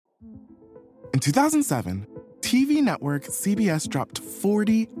In 2007, TV network CBS dropped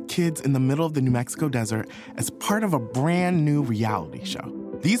 40 kids in the middle of the New Mexico desert as part of a brand new reality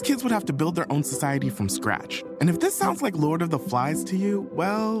show. These kids would have to build their own society from scratch. And if this sounds like Lord of the Flies to you,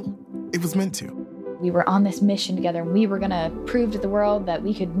 well, it was meant to. We were on this mission together, and we were going to prove to the world that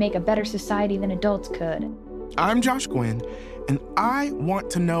we could make a better society than adults could. I'm Josh Gwynn, and I want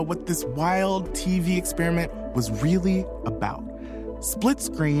to know what this wild TV experiment was really about. Split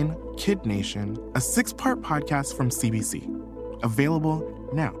Screen, Kid Nation, a 6-part podcast from CBC. Available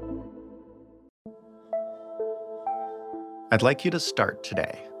now. I'd like you to start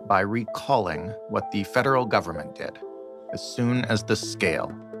today by recalling what the federal government did as soon as the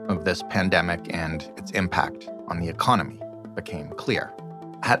scale of this pandemic and its impact on the economy became clear.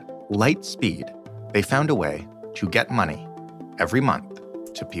 At light speed, they found a way to get money every month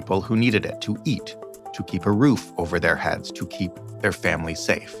to people who needed it to eat, to keep a roof over their heads, to keep their families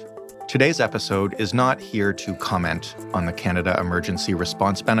safe. Today's episode is not here to comment on the Canada Emergency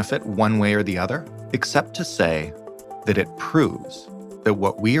Response Benefit one way or the other, except to say that it proves that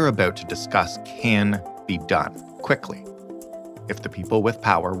what we are about to discuss can be done quickly if the people with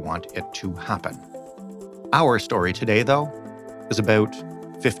power want it to happen. Our story today, though, is about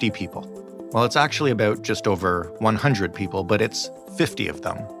 50 people. Well, it's actually about just over 100 people, but it's 50 of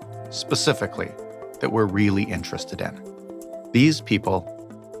them, specifically, that we're really interested in. These people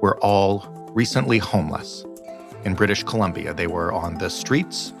were all recently homeless. In British Columbia, they were on the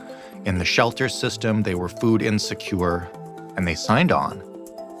streets, in the shelter system, they were food insecure, and they signed on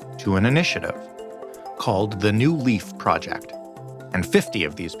to an initiative called the New Leaf Project. And 50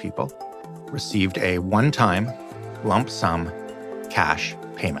 of these people received a one-time lump sum cash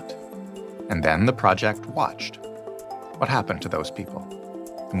payment. And then the project watched. What happened to those people?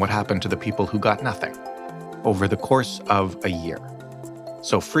 And what happened to the people who got nothing over the course of a year?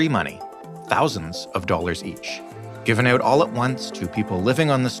 So free money, thousands of dollars each, given out all at once to people living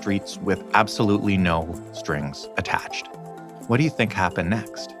on the streets with absolutely no strings attached. What do you think happened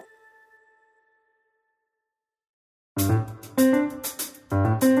next?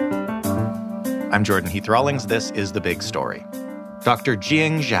 I'm Jordan Heath-Rawlings. This is The Big Story. Dr.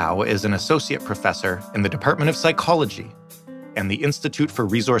 Jiang Zhao is an associate professor in the Department of Psychology and the Institute for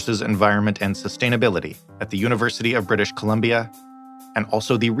Resources, Environment, and Sustainability at the University of British Columbia, and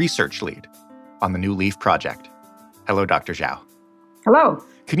also the research lead on the New Leaf Project. Hello, Dr. Zhao. Hello.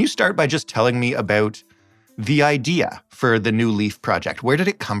 Can you start by just telling me about the idea for the New Leaf Project? Where did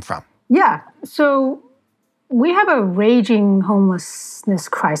it come from? Yeah, so we have a raging homelessness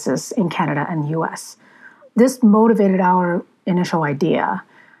crisis in Canada and the U.S. This motivated our initial idea.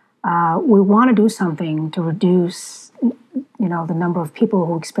 We want to do something to reduce, the number of people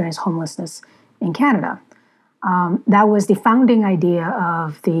who experience homelessness in Canada. That was the founding idea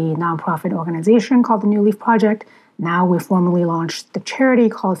of the nonprofit organization called the New Leaf Project. Now we formally launched the charity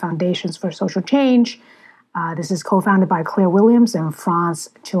called Foundations for Social Change. This is co-founded by Claire Williams and France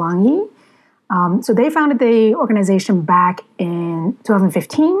Chilangi. So they founded the organization back in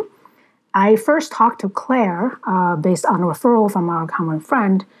 2015. I first talked to Claire based on a referral from our common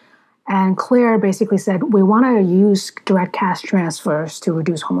friend. And Claire basically said, we want to use direct cash transfers to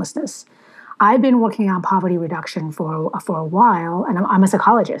reduce homelessness. I've been working on poverty reduction for a while, and I'm a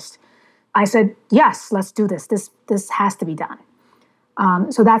psychologist. I said, yes, let's do this. This has to be done.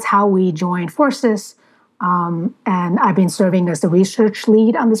 So that's how we joined forces. And I've been serving as the research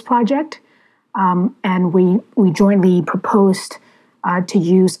lead on this project. And we jointly proposed to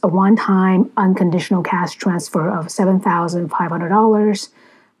use a one-time unconditional cash transfer of $7,500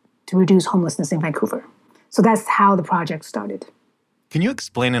 to reduce homelessness in Vancouver. So that's how the project started. Can you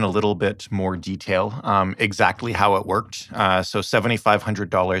explain in a little bit more detail exactly how it worked? So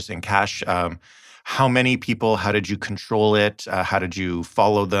 $7,500 in cash. How many people? How did you control it? How did you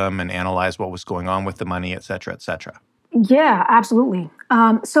follow them and analyze what was going on with the money, et cetera, et cetera? Yeah, absolutely.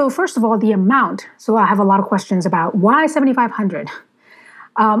 So first of all, the amount. So I have a lot of questions about why $7,500.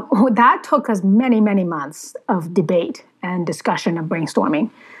 That took us many, many months of debate and discussion and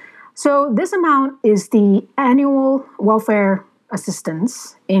brainstorming. So this amount is the annual welfare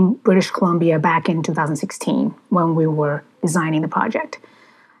assistance in British Columbia back in 2016 when we were designing the project.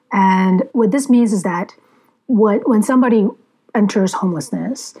 And what this means is that when somebody enters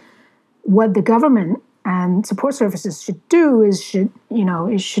homelessness, what the government and support services should do is should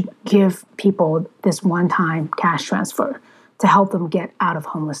give people this one-time cash transfer to help them get out of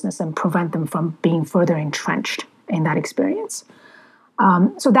homelessness and prevent them from being further entrenched in that experience.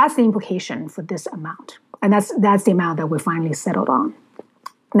 So that's the implication for this amount. And that's the amount that we finally settled on.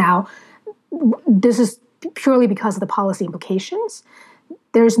 Now, this is purely because of the policy implications.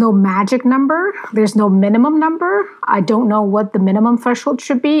 There's no magic number. There's no minimum number. I don't know what the minimum threshold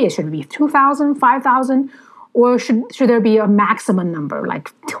should be. It should be 2,000, 5,000, or should there be a maximum number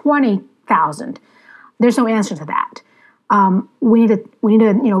like 20,000? There's no answer to that. We need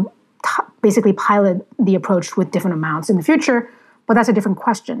to basically pilot the approach with different amounts in the future, but that's a different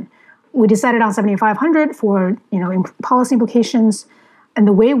question. We decided on 7,500 for policy implications, and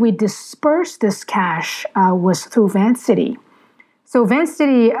the way we dispersed this cash was through Vancity. So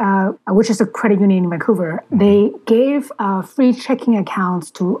Vancity, which is a credit union in Vancouver, they gave free checking accounts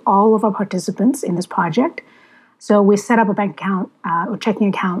to all of our participants in this project. So we set up a bank account or checking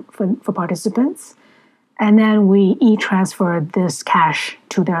account for participants, and then we e-transferred this cash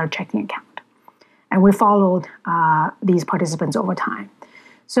to their checking account. And we followed these participants over time.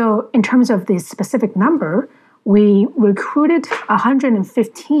 So in terms of the specific number, we recruited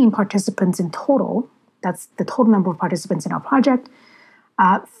 115 participants in total. That's the total number of participants in our project.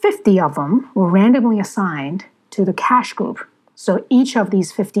 50 of them were randomly assigned to the cash group. So each of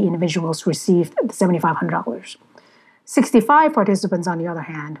these 50 individuals received $7,500. 65 participants, on the other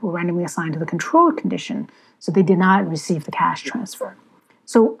hand, were randomly assigned to the control condition. So they did not receive the cash transfer.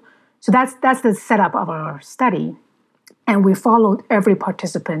 So that's the setup of our study. And we followed every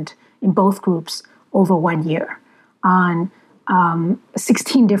participant in both groups over 1 year on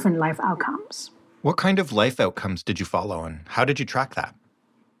 16 different life outcomes. What kind of life outcomes did you follow, and how did you track that?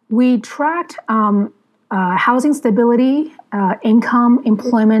 We tracked housing stability, income,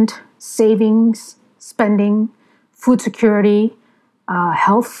 employment, savings, spending, food security,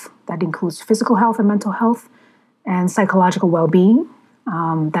 health, that includes physical health and mental health, and psychological well-being.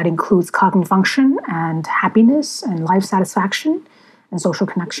 That includes cognitive function and happiness and life satisfaction and social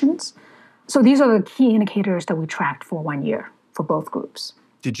connections. So these are the key indicators that we tracked for 1 year for both groups.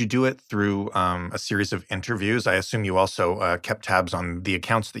 Did you do it through a series of interviews? I assume you also kept tabs on the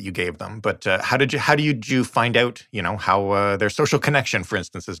accounts that you gave them. But how did you find out, how their social connection, for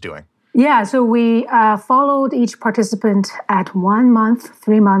instance, is doing? Yeah, so we followed each participant at 1 month,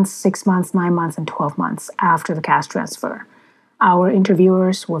 3 months, 6 months, 9 months, and 12 months after the cash transfer. Our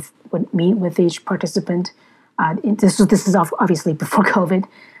interviewers would meet with each participant. This is obviously before COVID,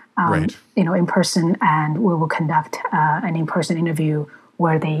 right. In person, and we will conduct an in-person interview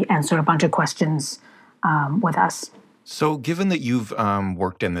where they answer a bunch of questions with us. So given that you've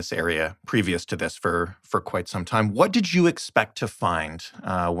worked in this area previous to this for quite some time, what did you expect to find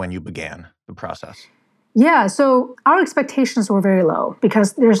when you began the process? Yeah, so our expectations were very low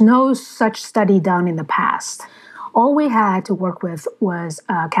because there's no such study done in the past. All we had to work with was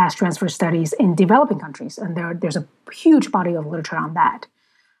cash transfer studies in developing countries, and there's a huge body of literature on that.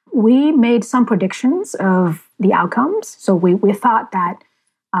 We made some predictions of the outcomes. So we thought that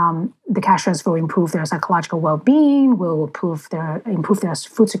the cash transfer will improve their psychological well-being, will improve their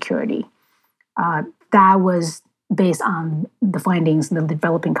food security. That was based on the findings in the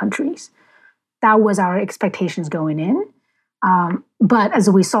developing countries. That was our expectations going in. But as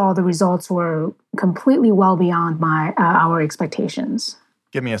we saw, the results were completely well beyond our expectations.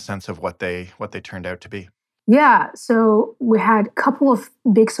 Give me a sense of what they turned out to be. Yeah, so we had a couple of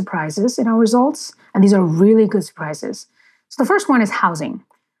big surprises in our results, and these are really good surprises. So the first one is housing.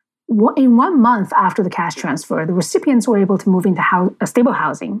 In 1 month after the cash transfer, the recipients were able to move into stable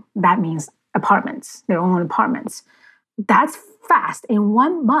housing. That means apartments, their own apartments. That's fast. In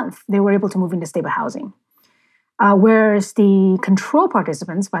 1 month, they were able to move into stable housing. Whereas the control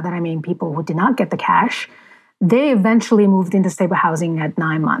participants, by that I mean people who did not get the cash, they eventually moved into stable housing at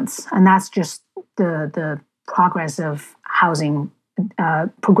 9 months. And that's just the progress of housing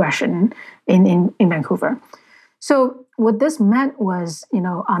progression in Vancouver. So what this meant was,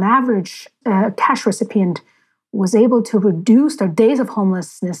 on average, a cash recipient was able to reduce their days of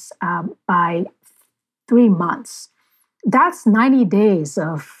homelessness by 3 months. That's 90 days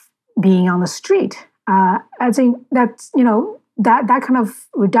of being on the street. I think that's, that kind of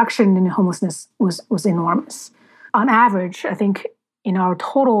reduction in homelessness was enormous. On average, I think in our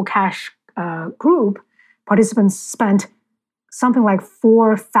total cash group, participants spent something like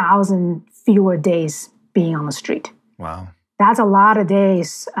 4,000 fewer days being on the street. Wow. That's a lot of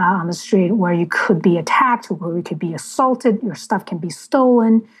days on the street where you could be attacked, where you could be assaulted, your stuff can be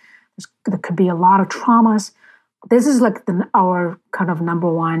stolen. There could be a lot of traumas. This is like our kind of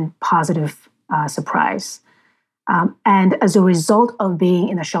number one positive surprise. And as a result of being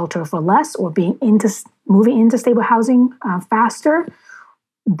in a shelter for less or moving into stable housing faster,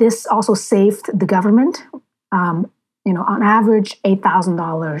 this also saved the government, on average,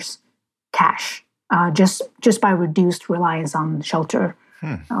 $8,000 cash, just by reduced reliance on shelter,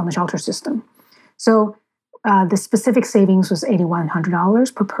 on the shelter system. So the specific savings was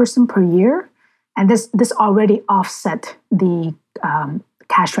 $8,100 per person per year. And this already offset the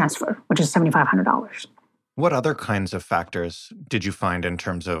cash transfer, which is $7,500. What other kinds of factors did you find in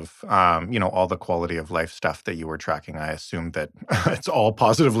terms of, all the quality of life stuff that you were tracking? I assume that it's all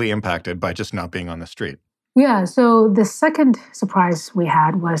positively impacted by just not being on the street. Yeah, so the second surprise we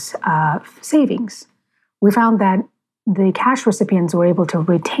had was savings. We found that the cash recipients were able to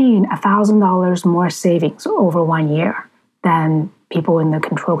retain $1,000 more savings over 1 year than people in the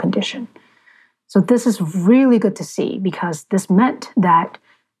control condition. So this is really good to see because this meant that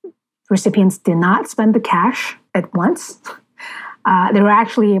recipients did not spend the cash at once. They were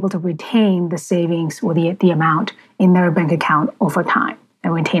actually able to retain the savings or the amount in their bank account over time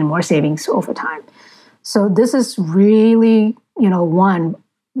and retain more savings over time. So this is really, one,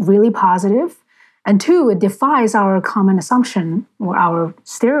 really positive. And two, it defies our common assumption or our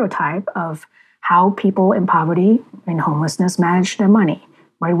stereotype of how people in poverty and homelessness manage their money.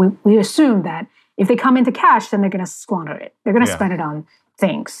 Right? We assume that if they come into cash, then they're going to squander it. They're going to spend it on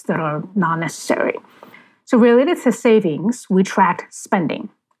things that are not necessary. So related to savings, we tracked spending.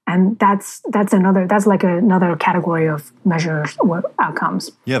 And that's like another category of measures or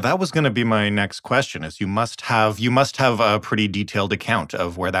outcomes. Yeah, that was going to be my next question. Is you must have a pretty detailed account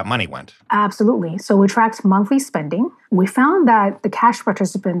of where that money went. Absolutely. So we tracked monthly spending. We found that the cash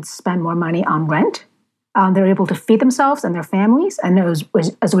participants spend more money on rent. They're able to feed themselves and their families, and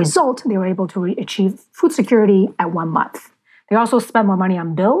as a result, they were able to achieve food security at 1 month. They also spend more money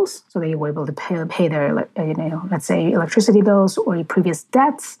on bills, so they were able to pay their, let's say, electricity bills or previous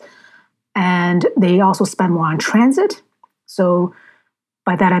debts. And they also spend more on transit. So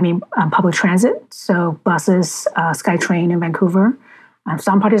by that, I mean public transit, so buses, SkyTrain in Vancouver.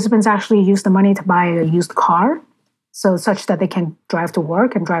 Some participants actually use the money to buy a used car, so such that they can drive to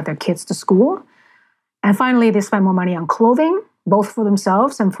work and drive their kids to school. And finally, they spend more money on clothing, both for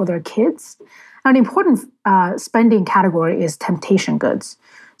themselves and for their kids. An important spending category is temptation goods.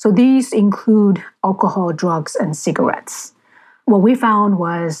 So these include alcohol, drugs, and cigarettes. What we found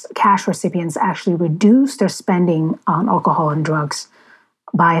was cash recipients actually reduced their spending on alcohol and drugs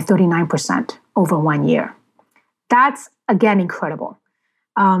by 39% over 1 year. That's, again, incredible.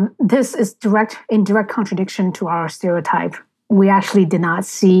 This is in direct contradiction to our stereotype. We actually did not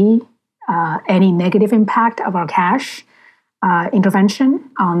see any negative impact of our cash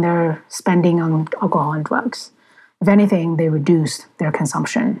intervention on their spending on alcohol and drugs. If anything, they reduced their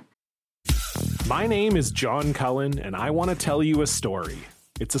consumption. My name is John Cullen, and I want to tell you a story.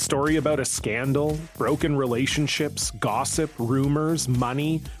 It's a story about a scandal, broken relationships, gossip, rumors,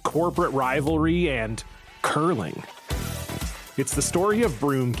 money, corporate rivalry, and curling. It's the story of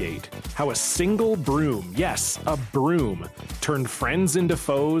Broomgate, how a single broom, yes, a broom, turned friends into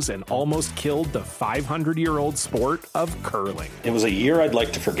foes and almost killed the 500-year-old sport of curling. It was a year I'd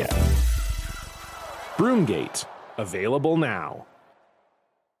like to forget. Broomgate, available now.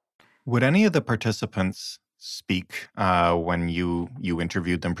 Would any of the participants speak when you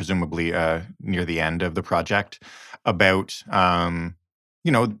interviewed them, presumably near the end of the project, about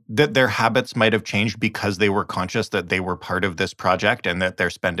that their habits might have changed because they were conscious that they were part of this project and that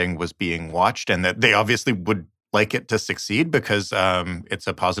their spending was being watched, and that they obviously would like it to succeed because it's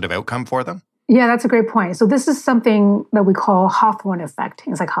a positive outcome for them? Yeah, that's a great point. So this is something that we call Hawthorne effect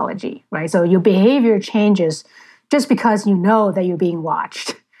in psychology, right? So your behavior changes just because you know that you're being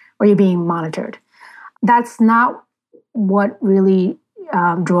watched or you're being monitored. That's not what really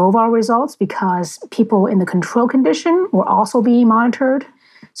drove our results, because people in the control condition were also being monitored.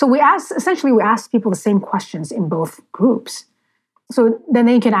 So we asked people the same questions in both groups. So then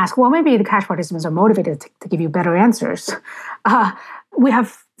they can ask, well, maybe the cash participants are motivated to give you better answers. We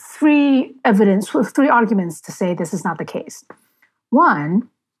have three arguments to say this is not the case. One,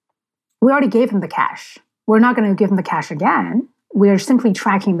 we already gave them the cash. We're not going to give them the cash again. We're simply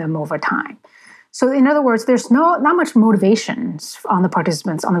tracking them over time. So in other words, there's not much motivation on the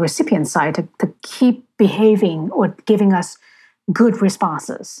participants, on the recipient side, to keep behaving or giving us good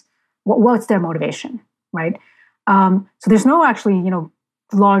responses. What's their motivation, right? So there's no actually,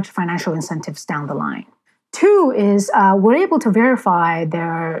 large financial incentives down the line. Two is we're able to verify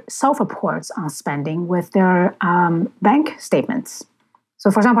their self-reports on spending with their bank statements. So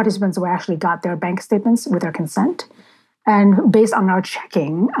for some participants, we actually got their bank statements with their consent. And based on our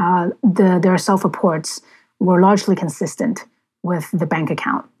checking, their self-reports were largely consistent with the bank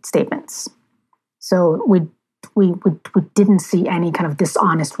account statements. So we didn't see any kind of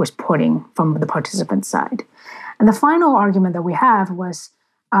dishonest reporting from the participant side. And the final argument that we have was,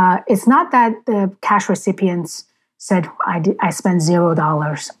 it's not that the cash recipients said, I spent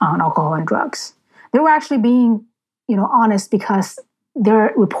 $0 on alcohol and drugs. They were actually being, honest because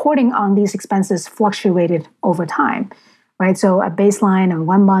their reporting on these expenses fluctuated over time, right? So at baseline in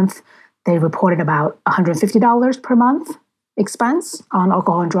 1 month, they reported about $150 per month expense on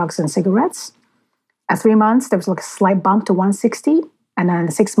alcohol and drugs and cigarettes. At 3 months, there was like a slight bump to 160. And then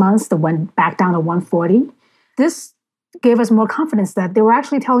in 6 months, they went back down to 140. This gave us more confidence that they were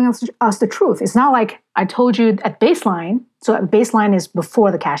actually telling us the truth. It's not like I told you at baseline. So at baseline is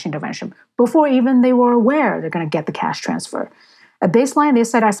before the cash intervention, before even they were aware they're going to get the cash transfer. At baseline, they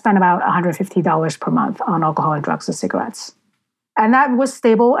said I spent about $150 per month on alcohol and drugs and cigarettes. And that was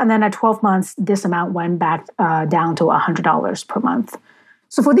stable. And then at 12 months, this amount went back down to $100 per month.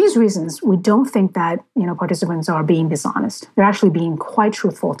 So for these reasons, we don't think that participants are being dishonest. They're actually being quite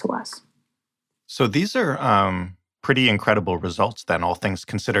truthful to us. So these are pretty incredible results then, all things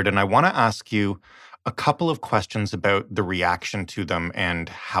considered. And I want to ask you a couple of questions about the reaction to them and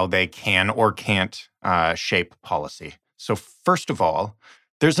how they can or can't shape policy. So first of all,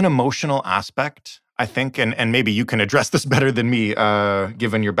 there's an emotional aspect, I think, and maybe you can address this better than me,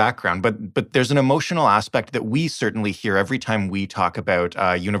 given your background, but there's an emotional aspect that we certainly hear every time we talk about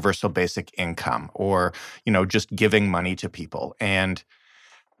universal basic income or, just giving money to people. And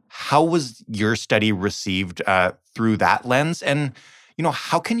how was your study received through that lens? And,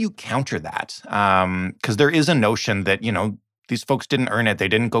 how can you counter that? Because there is a notion that, these folks didn't earn it. They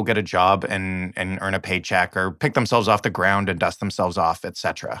didn't go get a job and earn a paycheck or pick themselves off the ground and dust themselves off, et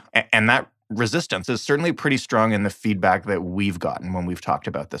cetera. And that resistance is certainly pretty strong in the feedback that we've gotten when we've talked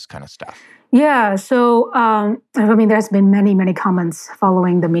about this kind of stuff. Yeah. So, there's been many, many comments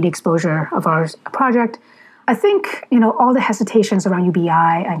following the media exposure of our project. I think, all the hesitations around UBI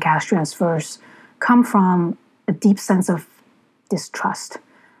and cash transfers come from a deep sense of distrust.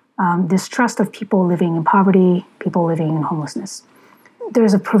 Distrust of people living in poverty, people living in homelessness.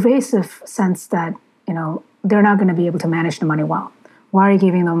 There's a pervasive sense that, they're not going to be able to manage the money well. Why are you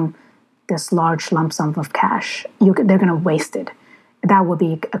giving them this large lump sum of cash? They're going to waste it. That would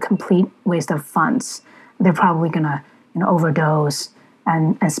be a complete waste of funds. They're probably going to overdose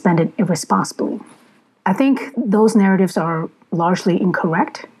and spend it irresponsibly. I think those narratives are largely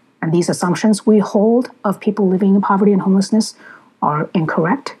incorrect, and these assumptions we hold of people living in poverty and homelessness are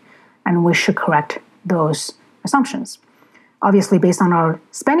incorrect, and we should correct those assumptions. Obviously, based on our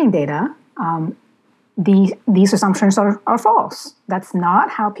spending data, these assumptions are false. That's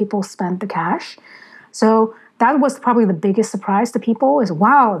not how people spend the cash. So that was probably the biggest surprise to people is,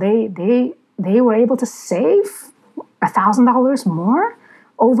 wow, they were able to save $1,000 more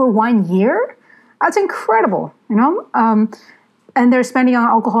over 1 year? That's incredible, and their spending on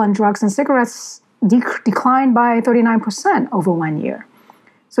alcohol and drugs and cigarettes declined by 39% over 1 year.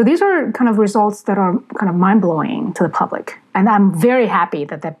 So these are kind of results that are kind of mind-blowing to the public. And I'm very happy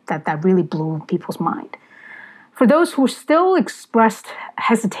that really blew people's mind. For those who still expressed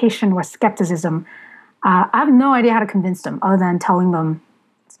hesitation or skepticism, I have no idea how to convince them other than telling them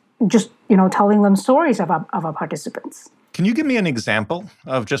stories of our participants. Can you give me an example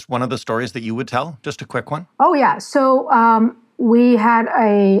of just one of the stories that you would tell? Just a quick one. Oh, yeah. So we had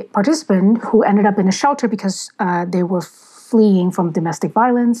a participant who ended up in a shelter because they were fleeing from domestic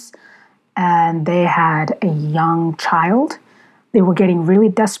violence, and they had a young child. They were getting really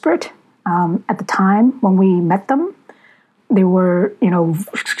desperate at the time when we met them. They were,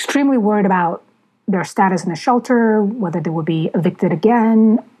 extremely worried about their status in the shelter, whether they would be evicted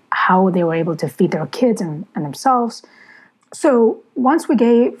again, how they were able to feed their kids and themselves. So once we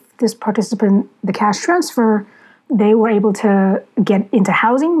gave this participant the cash transfer, they were able to get into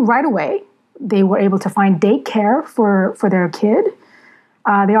housing right away. They were able to find daycare for their kid.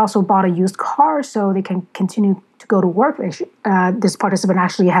 They also bought a used car so they can continue to go to work. This participant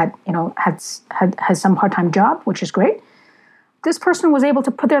actually had some part-time job, which is great. This person was able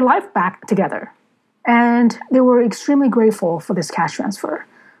to put their life back together, and they were extremely grateful for this cash transfer.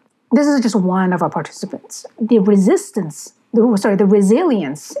 This is just one of our participants. The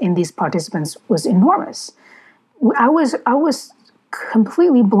resilience in these participants was enormous. I was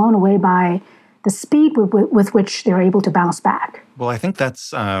completely blown away by the speed with which they're able to bounce back. Well, I think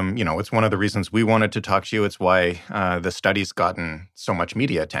that's, it's one of the reasons we wanted to talk to you. It's why the study's gotten so much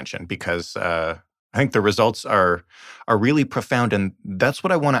media attention, because I think the results are really profound. And that's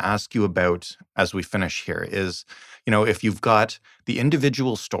what I want to ask you about as we finish here is, if you've got the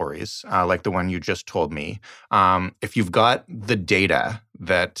individual stories, like the one you just told me, if you've got the data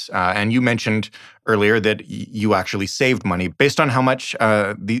that, and you mentioned earlier that you actually saved money based on how much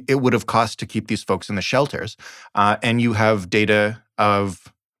it would have cost to keep these folks in the shelters, and you have data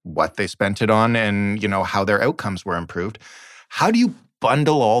of what they spent it on and, how their outcomes were improved. How do you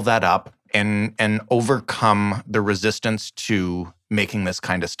bundle all that up and overcome the resistance to making this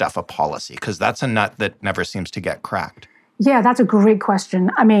kind of stuff a policy? Because that's a nut that never seems to get cracked. Yeah, that's a great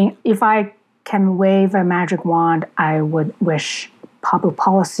question. I mean, if I can wave a magic wand, I would wish public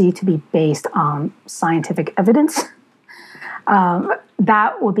policy to be based on scientific evidence.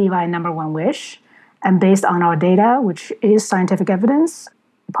 That would be my number one wish. And based on our data, which is scientific evidence,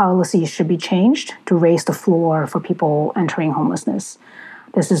 policy should be changed to raise the floor for people entering homelessness.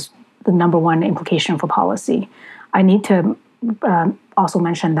 This is the number one implication for policy. I need to also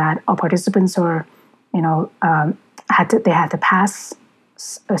mention that our participants are, had to pass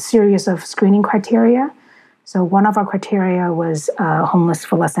a series of screening criteria. So one of our criteria was homeless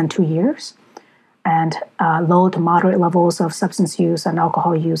for less than 2 years, and low to moderate levels of substance use and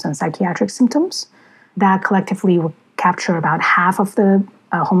alcohol use and psychiatric symptoms. That collectively would capture about half of the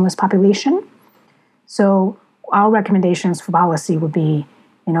homeless population. So our recommendations for policy would be,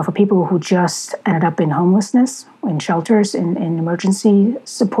 for people who just ended up in homelessness, in shelters, in emergency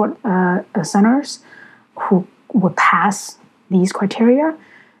support centers, who would pass these criteria,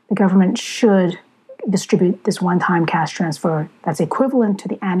 the government should distribute this one-time cash transfer that's equivalent to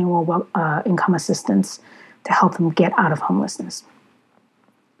the annual income assistance to help them get out of homelessness.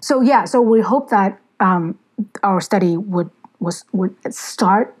 So we hope that our study would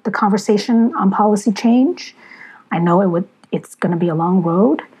start the conversation on policy change. I know it's going to be a long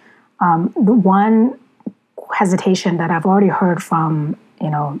road. The one hesitation that I've already heard from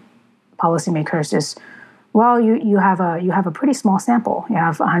policymakers is, well, you have a pretty small sample. You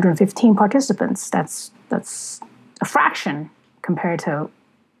have 115 participants. That's a fraction compared to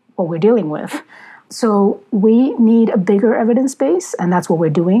what we're dealing with. So we need a bigger evidence base, and that's what we're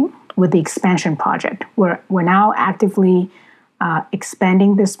doing with the expansion project. We're now actively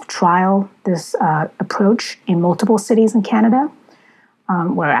expanding this trial, this approach in multiple cities in Canada.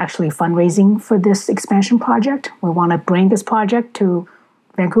 We're actually fundraising for this expansion project. We want to bring this project to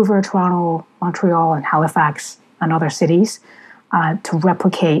Vancouver, Toronto, Montreal, and Halifax, and other cities to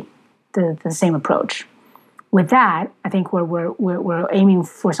replicate the same approach. With that, I think we're aiming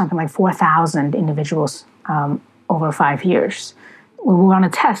for something like 4,000 individuals over 5 years. We want to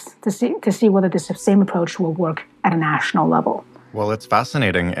test to see whether this same approach will work at a national level. Well, it's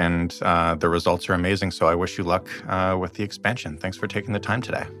fascinating, and the results are amazing. So I wish you luck with the expansion. Thanks for taking the time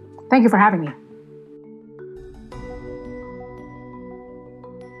today. Thank you for having me.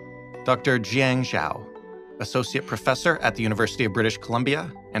 Dr. Jiang Zhao, Associate Professor at the University of British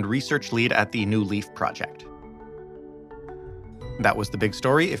Columbia and Research Lead at the New Leaf Project. That was The Big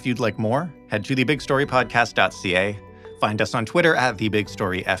Story. If you'd like more, head to thebigstorypodcast.ca. Find us on Twitter at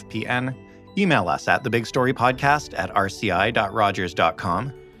TheBigStoryFPN. Email us at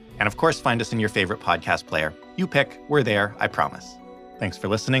thebigstorypodcast@rci.rogers.com. And of course, find us in your favorite podcast player. You pick, we're there, I promise. Thanks for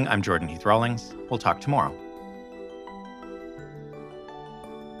listening. I'm Jordan Heath Rawlings. We'll talk tomorrow.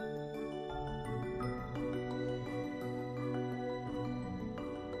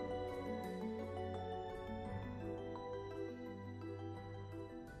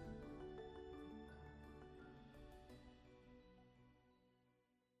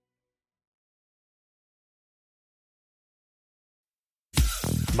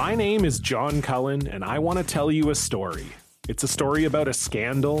 My name is John Cullen, and I want to tell you a story. It's a story about a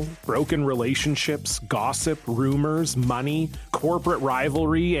scandal, broken relationships, gossip, rumors, money, corporate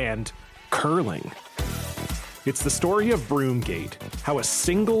rivalry, and curling. It's the story of Broomgate, how a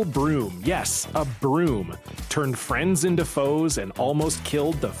single broom, yes, a broom, turned friends into foes and almost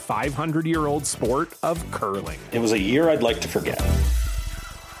killed the 500-year-old sport of curling. It was a year I'd like to forget.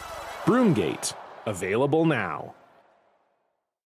 Broomgate, available now.